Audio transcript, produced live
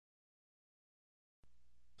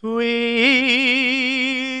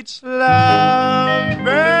Sweet slumber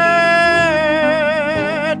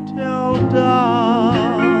till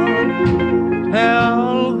dawn,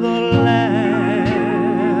 till the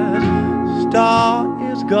last star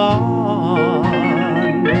is gone.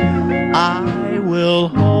 I will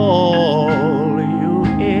hold you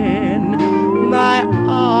in my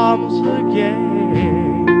arms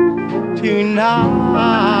again tonight.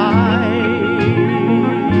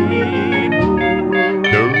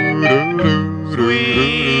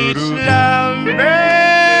 Sweet slumber,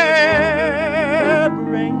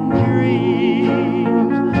 bring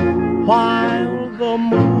dreams while the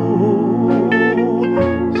moon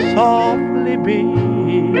softly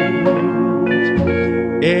beams.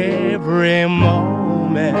 Every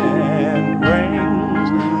moment brings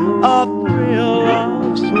a thrill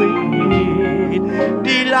of sweet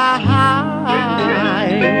delight.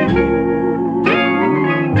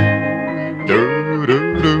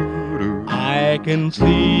 I can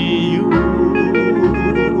see you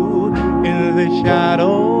in the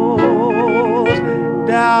shadows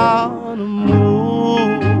down a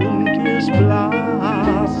moon-kissed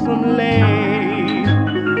blossom lane.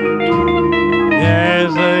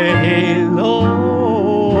 There's a halo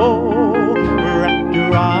wrapped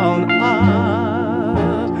around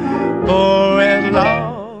us for as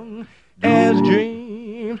long as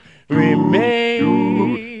dreams remain.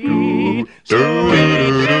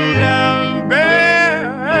 Sweet slumber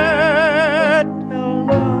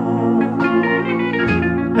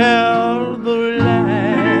till the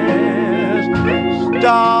last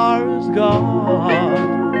star is gone.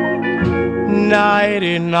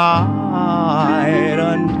 Nighty night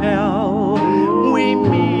until we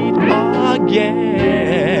meet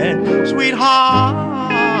again, sweetheart.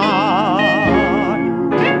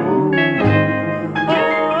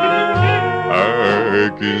 I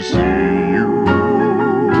can see you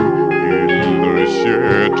in the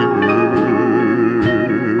shadows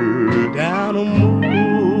down a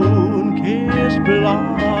moon-kissed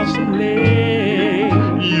blossom lane.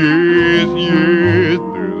 Yes, yes,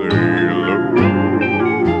 there's a halo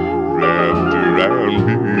wrapped around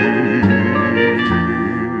me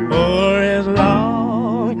for as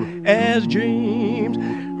long as dreams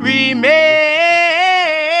remain.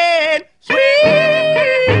 Sweet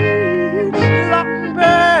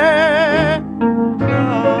slumber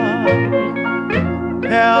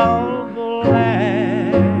till the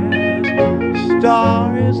last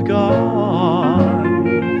star is gone.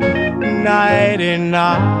 Nighty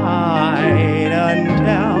night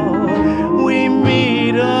until we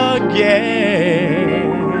meet again,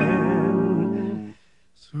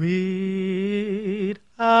 sweetheart.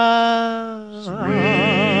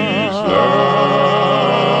 Sweet slumber.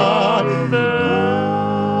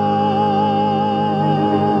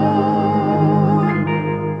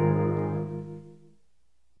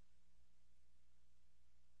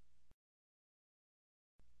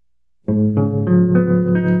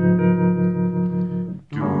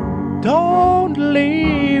 Don't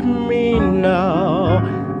leave me now,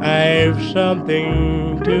 I've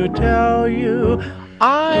something to tell you.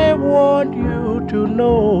 I want you to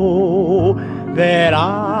know that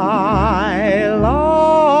I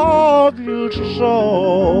love you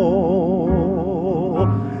so.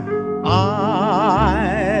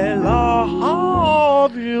 I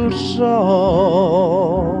love you so.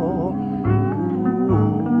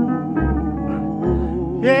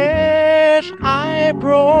 Yes, I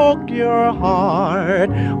broke your heart,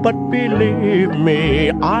 but believe me,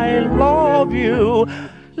 I love you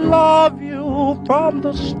from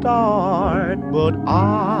the start. But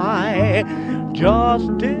I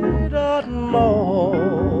just didn't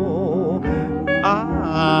know,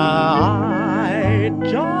 I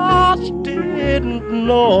just didn't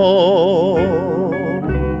know.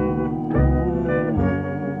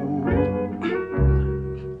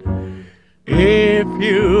 If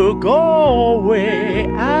you go away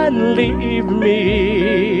and leave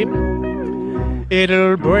me,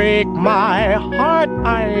 it'll break my heart,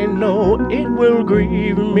 I know it will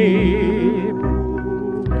grieve me.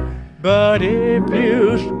 But if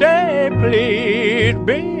you stay, please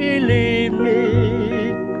believe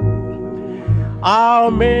me, I'll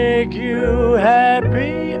make you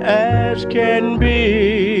happy as can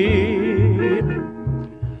be.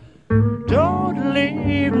 Don't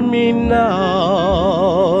leave me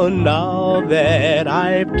now, now that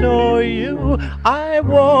I've told you. I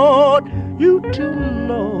want you to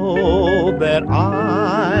know that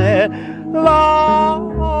I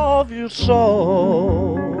love you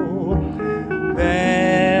so,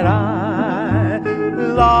 that I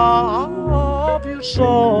love you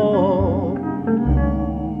so.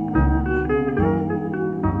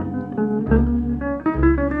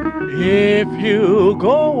 If you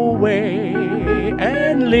go away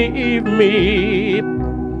and leave me,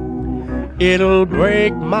 it'll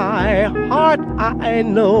break my heart, I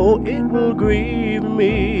know it will grieve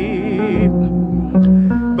me.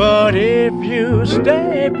 But if you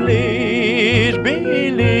stay, please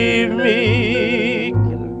believe me,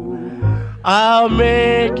 I'll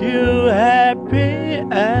make you happy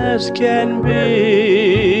as can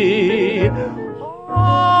be.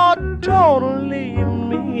 Oh, don't leave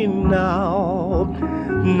me now.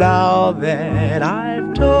 Now that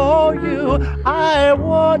I've told you, I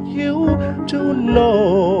want you to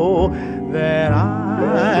know that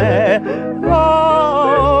I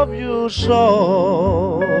love you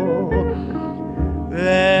so.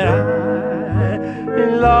 That I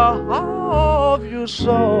love you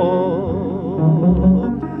so.